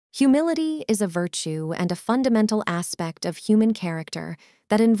Humility is a virtue and a fundamental aspect of human character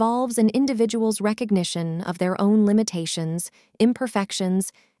that involves an individual's recognition of their own limitations,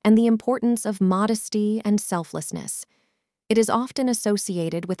 imperfections, and the importance of modesty and selflessness. It is often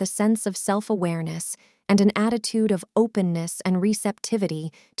associated with a sense of self-awareness and an attitude of openness and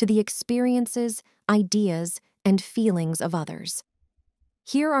receptivity to the experiences, ideas, and feelings of others.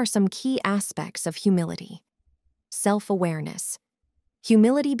 Here are some key aspects of humility. Self-awareness.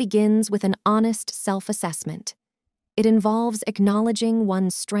 Humility begins with an honest self-assessment. It involves acknowledging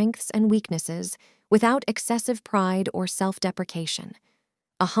one's strengths and weaknesses without excessive pride or self-deprecation.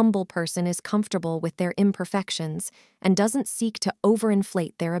 A humble person is comfortable with their imperfections and doesn't seek to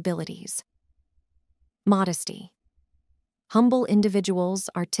overinflate their abilities. Modesty. Humble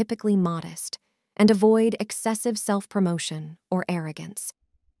individuals are typically modest and avoid excessive self-promotion or arrogance.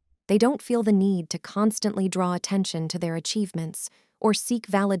 They don't feel the need to constantly draw attention to their achievements or seek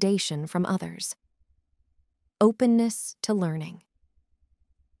validation from others. Openness to learning.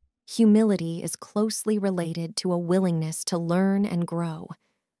 Humility is closely related to a willingness to learn and grow.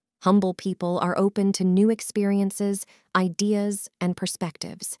 Humble people are open to new experiences, ideas, and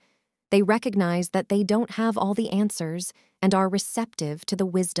perspectives. They recognize that they don't have all the answers and are receptive to the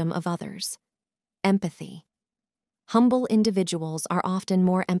wisdom of others. Empathy. Humble individuals are often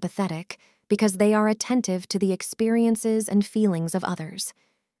more empathetic because they are attentive to the experiences and feelings of others.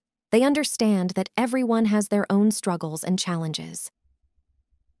 They understand that everyone has their own struggles and challenges.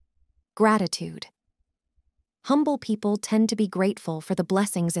 Gratitude. Humble people tend to be grateful for the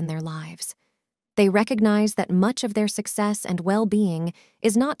blessings in their lives. They recognize that much of their success and well-being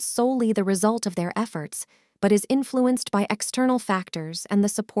is not solely the result of their efforts, but is influenced by external factors and the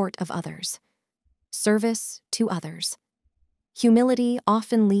support of others. Service to others. Humility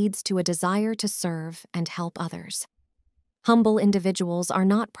often leads to a desire to serve and help others. Humble individuals are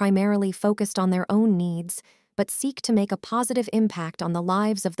not primarily focused on their own needs, but seek to make a positive impact on the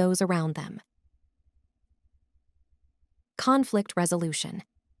lives of those around them. Conflict resolution.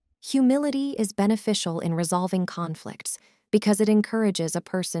 Humility is beneficial in resolving conflicts because it encourages a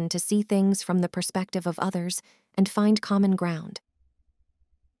person to see things from the perspective of others and find common ground.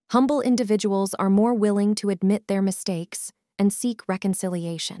 Humble individuals are more willing to admit their mistakes and seek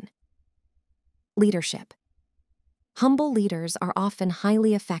reconciliation. Leadership. Humble leaders are often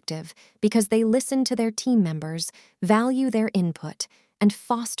highly effective because they listen to their team members, value their input, and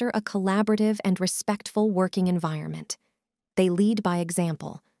foster a collaborative and respectful working environment. They lead by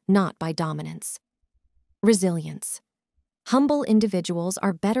example, not by dominance. Resilience. Humble individuals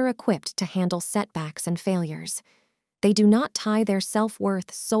are better equipped to handle setbacks and failures. They do not tie their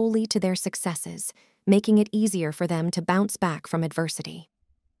self-worth solely to their successes, making it easier for them to bounce back from adversity.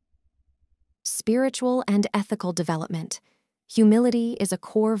 Spiritual and ethical development. Humility is a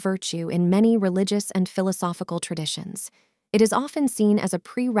core virtue in many religious and philosophical traditions. It is often seen as a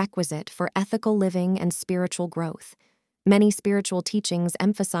prerequisite for ethical living and spiritual growth. Many spiritual teachings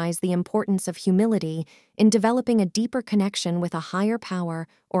emphasize the importance of humility in developing a deeper connection with a higher power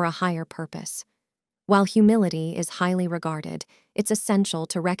or a higher purpose. While humility is highly regarded, it's essential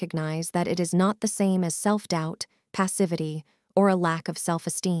to recognize that it is not the same as self-doubt, passivity, or a lack of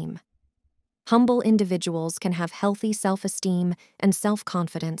self-esteem. Humble individuals can have healthy self-esteem and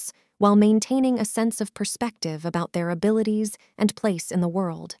self-confidence while maintaining a sense of perspective about their abilities and place in the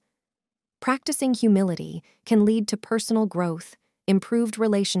world. Practicing humility can lead to personal growth, improved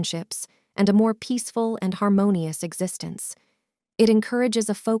relationships, and a more peaceful and harmonious existence. It encourages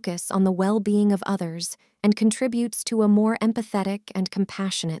a focus on the well-being of others and contributes to a more empathetic and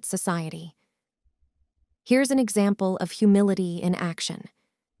compassionate society. Here's an example of humility in action.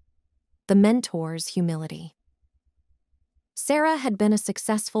 The mentor's humility. Sarah had been a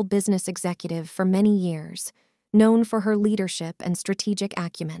successful business executive for many years, known for her leadership and strategic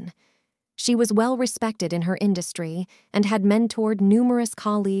acumen. She was well respected in her industry and had mentored numerous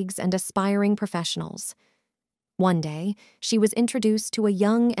colleagues and aspiring professionals. One day, she was introduced to a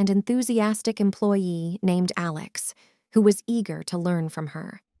young and enthusiastic employee named Alex, who was eager to learn from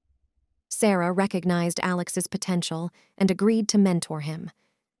her. Sarah recognized Alex's potential and agreed to mentor him.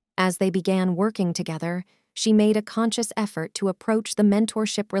 As they began working together, she made a conscious effort to approach the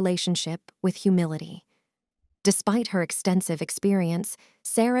mentorship relationship with humility. Despite her extensive experience,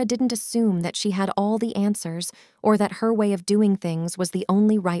 Sarah didn't assume that she had all the answers or that her way of doing things was the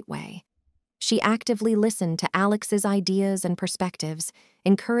only right way. She actively listened to Alex's ideas and perspectives,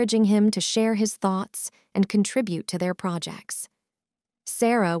 encouraging him to share his thoughts and contribute to their projects.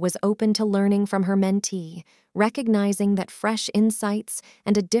 Sarah was open to learning from her mentee, recognizing that fresh insights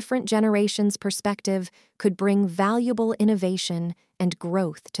and a different generation's perspective could bring valuable innovation and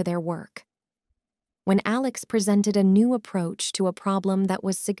growth to their work. When Alex presented a new approach to a problem that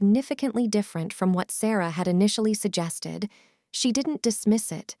was significantly different from what Sarah had initially suggested, she didn't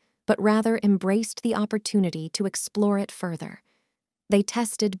dismiss it, but rather embraced the opportunity to explore it further. They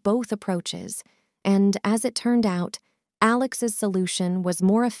tested both approaches, and as it turned out, Alex's solution was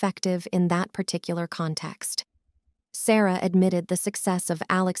more effective in that particular context. Sarah admitted the success of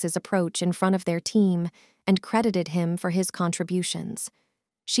Alex's approach in front of their team and credited him for his contributions.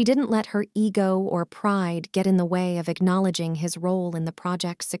 She didn't let her ego or pride get in the way of acknowledging his role in the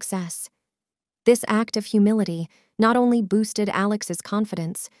project's success. This act of humility not only boosted Alex's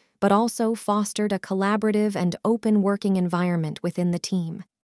confidence, but also fostered a collaborative and open working environment within the team.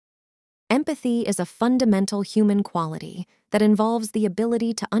 Empathy is a fundamental human quality that involves the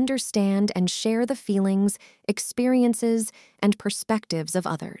ability to understand and share the feelings, experiences, and perspectives of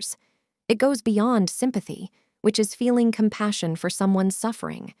others. It goes beyond sympathy, which is feeling compassion for someone's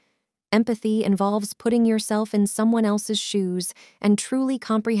suffering. Empathy involves putting yourself in someone else's shoes and truly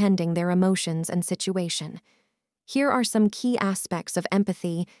comprehending their emotions and situation. Here are some key aspects of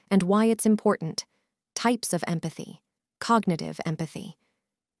empathy and why it's important. Types of empathy. Cognitive empathy.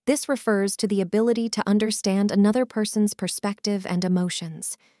 This refers to the ability to understand another person's perspective and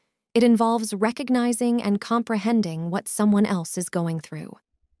emotions. It involves recognizing and comprehending what someone else is going through.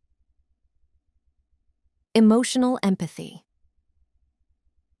 Emotional empathy.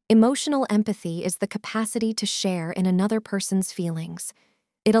 Emotional empathy is the capacity to share in another person's feelings.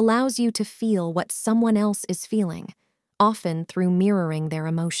 It allows you to feel what someone else is feeling, often through mirroring their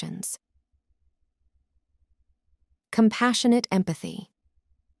emotions. Compassionate empathy.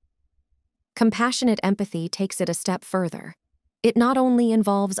 Compassionate empathy takes it a step further. It not only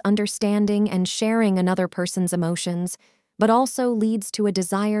involves understanding and sharing another person's emotions, but also leads to a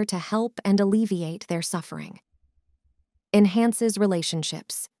desire to help and alleviate their suffering. Enhances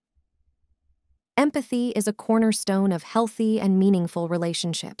relationships. Empathy is a cornerstone of healthy and meaningful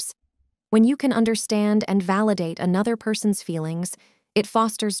relationships. When you can understand and validate another person's feelings, it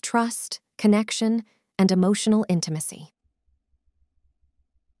fosters trust, connection, and emotional intimacy.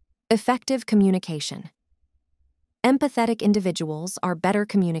 Effective communication. Empathetic individuals are better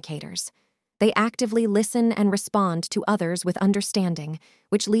communicators. They actively listen and respond to others with understanding,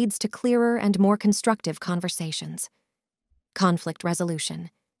 which leads to clearer and more constructive conversations. Conflict resolution.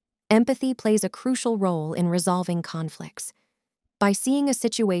 Empathy plays a crucial role in resolving conflicts. By seeing a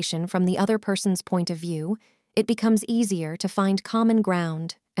situation from the other person's point of view, it becomes easier to find common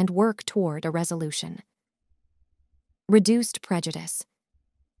ground and work toward a resolution. Reduced prejudice.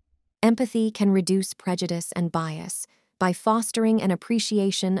 Empathy can reduce prejudice and bias by fostering an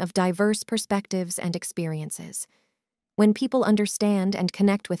appreciation of diverse perspectives and experiences. When people understand and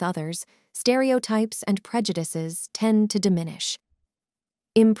connect with others, stereotypes and prejudices tend to diminish.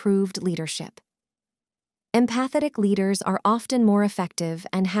 Improved leadership. Empathetic leaders are often more effective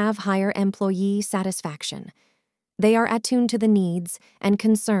and have higher employee satisfaction. They are attuned to the needs and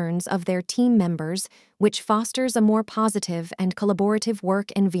concerns of their team members, which fosters a more positive and collaborative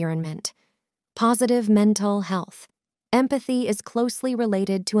work environment. Positive mental health. Empathy is closely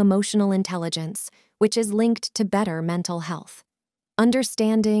related to emotional intelligence, which is linked to better mental health.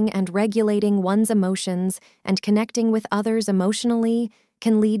 Understanding and regulating one's emotions and connecting with others emotionally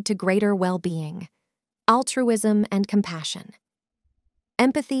can lead to greater well-being. Altruism and compassion.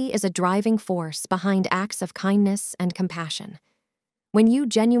 Empathy is a driving force behind acts of kindness and compassion. When you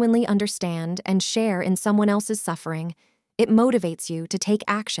genuinely understand and share in someone else's suffering, it motivates you to take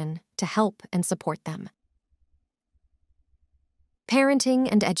action to help and support them. Parenting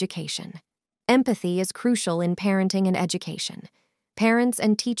and education. Empathy is crucial in parenting and education. Parents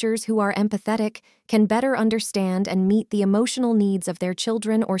and teachers who are empathetic can better understand and meet the emotional needs of their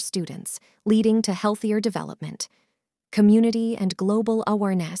children or students, leading to healthier development. Community and global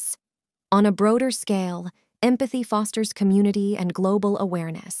awareness. On a broader scale, empathy fosters community and global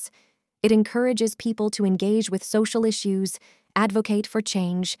awareness. It encourages people to engage with social issues, advocate for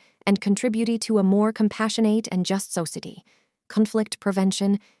change, and contribute to a more compassionate and just society. Conflict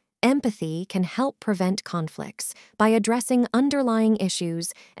prevention. Empathy can help prevent conflicts by addressing underlying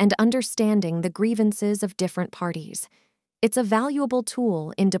issues and understanding the grievances of different parties. It's a valuable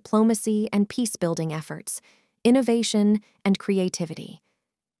tool in diplomacy and peace-building efforts, innovation, and creativity.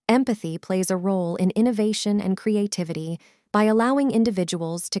 Empathy plays a role in innovation and creativity by allowing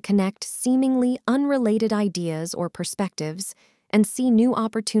individuals to connect seemingly unrelated ideas or perspectives and see new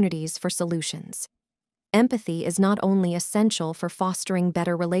opportunities for solutions. Empathy is not only essential for fostering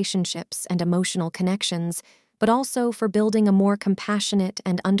better relationships and emotional connections, but also for building a more compassionate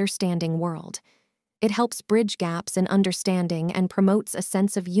and understanding world. It helps bridge gaps in understanding and promotes a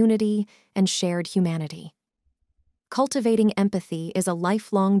sense of unity and shared humanity. Cultivating empathy is a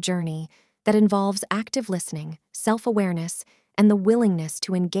lifelong journey that involves active listening, self-awareness, and the willingness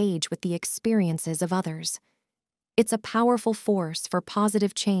to engage with the experiences of others. It's a powerful force for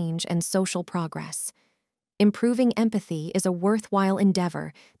positive change and social progress. Improving empathy is a worthwhile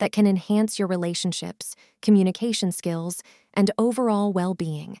endeavor that can enhance your relationships, communication skills, and overall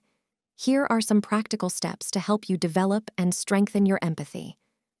well-being. Here are some practical steps to help you develop and strengthen your empathy.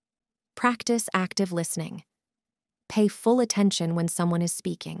 Practice active listening. Pay full attention when someone is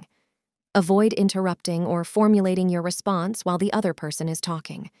speaking. Avoid interrupting or formulating your response while the other person is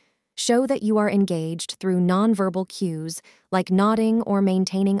talking. Show that you are engaged through nonverbal cues like nodding or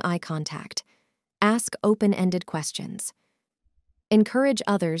maintaining eye contact. Ask open-ended questions. Encourage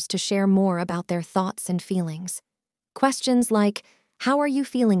others to share more about their thoughts and feelings. Questions like, "How are you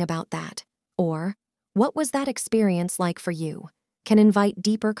feeling about that?" or "What was that experience like for you?" can invite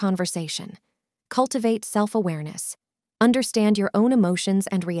deeper conversation. Cultivate self-awareness. Understand your own emotions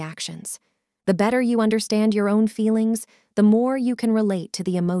and reactions. The better you understand your own feelings, the more you can relate to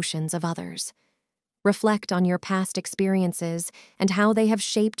the emotions of others. Reflect on your past experiences and how they have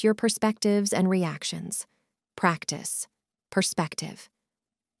shaped your perspectives and reactions. Practice perspective.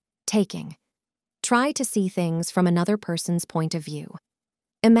 Taking. Try to see things from another person's point of view.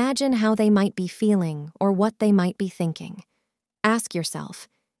 Imagine how they might be feeling or what they might be thinking. Ask yourself,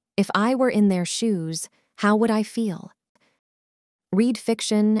 if I were in their shoes, how would I feel? Read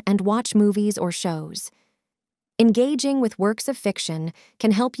fiction and watch movies or shows. Engaging with works of fiction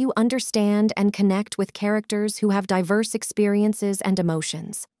can help you understand and connect with characters who have diverse experiences and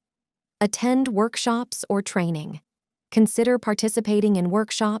emotions. Attend workshops or training. Consider participating in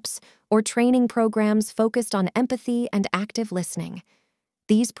workshops or training programs focused on empathy and active listening.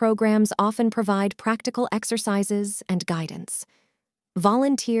 These programs often provide practical exercises and guidance.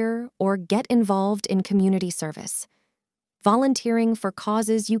 Volunteer or get involved in community service. Volunteering for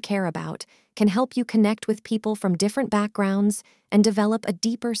causes you care about can help you connect with people from different backgrounds and develop a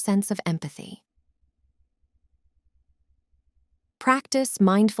deeper sense of empathy. Practice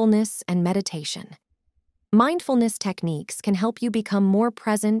mindfulness and meditation. Mindfulness techniques can help you become more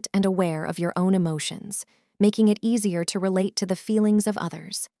present and aware of your own emotions, making it easier to relate to the feelings of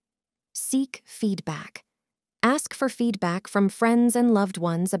others. Seek feedback. Ask for feedback from friends and loved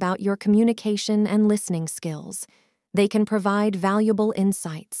ones about your communication and listening skills. They can provide valuable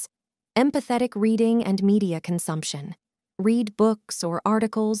insights. Empathetic reading and media consumption. Read books or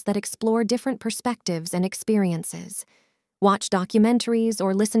articles that explore different perspectives and experiences. Watch documentaries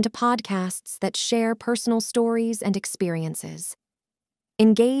or listen to podcasts that share personal stories and experiences.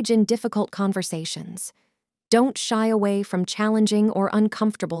 Engage in difficult conversations. Don't shy away from challenging or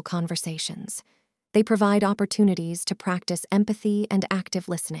uncomfortable conversations. They provide opportunities to practice empathy and active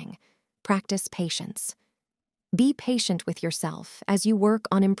listening. Practice patience. Be patient with yourself as you work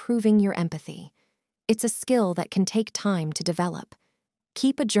on improving your empathy. It's a skill that can take time to develop.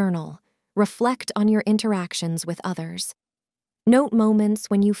 Keep a journal. Reflect on your interactions with others. Note moments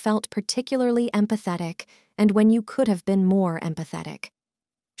when you felt particularly empathetic and when you could have been more empathetic.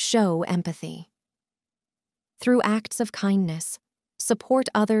 Show empathy. Through acts of kindness. Support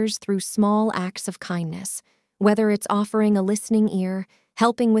others through small acts of kindness, whether it's offering a listening ear,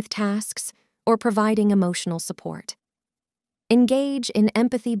 helping with tasks, or providing emotional support. Engage in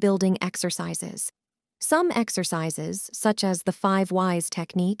empathy-building exercises. Some exercises, such as the 5 Whys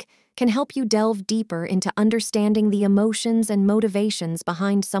technique, can help you delve deeper into understanding the emotions and motivations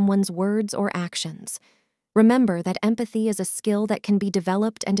behind someone's words or actions. Remember that empathy is a skill that can be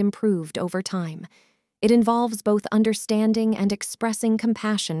developed and improved over time. It involves both understanding and expressing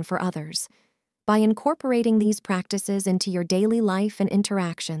compassion for others. By incorporating these practices into your daily life and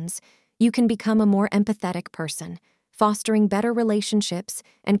interactions, you can become a more empathetic person, fostering better relationships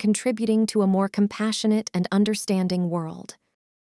and contributing to a more compassionate and understanding world.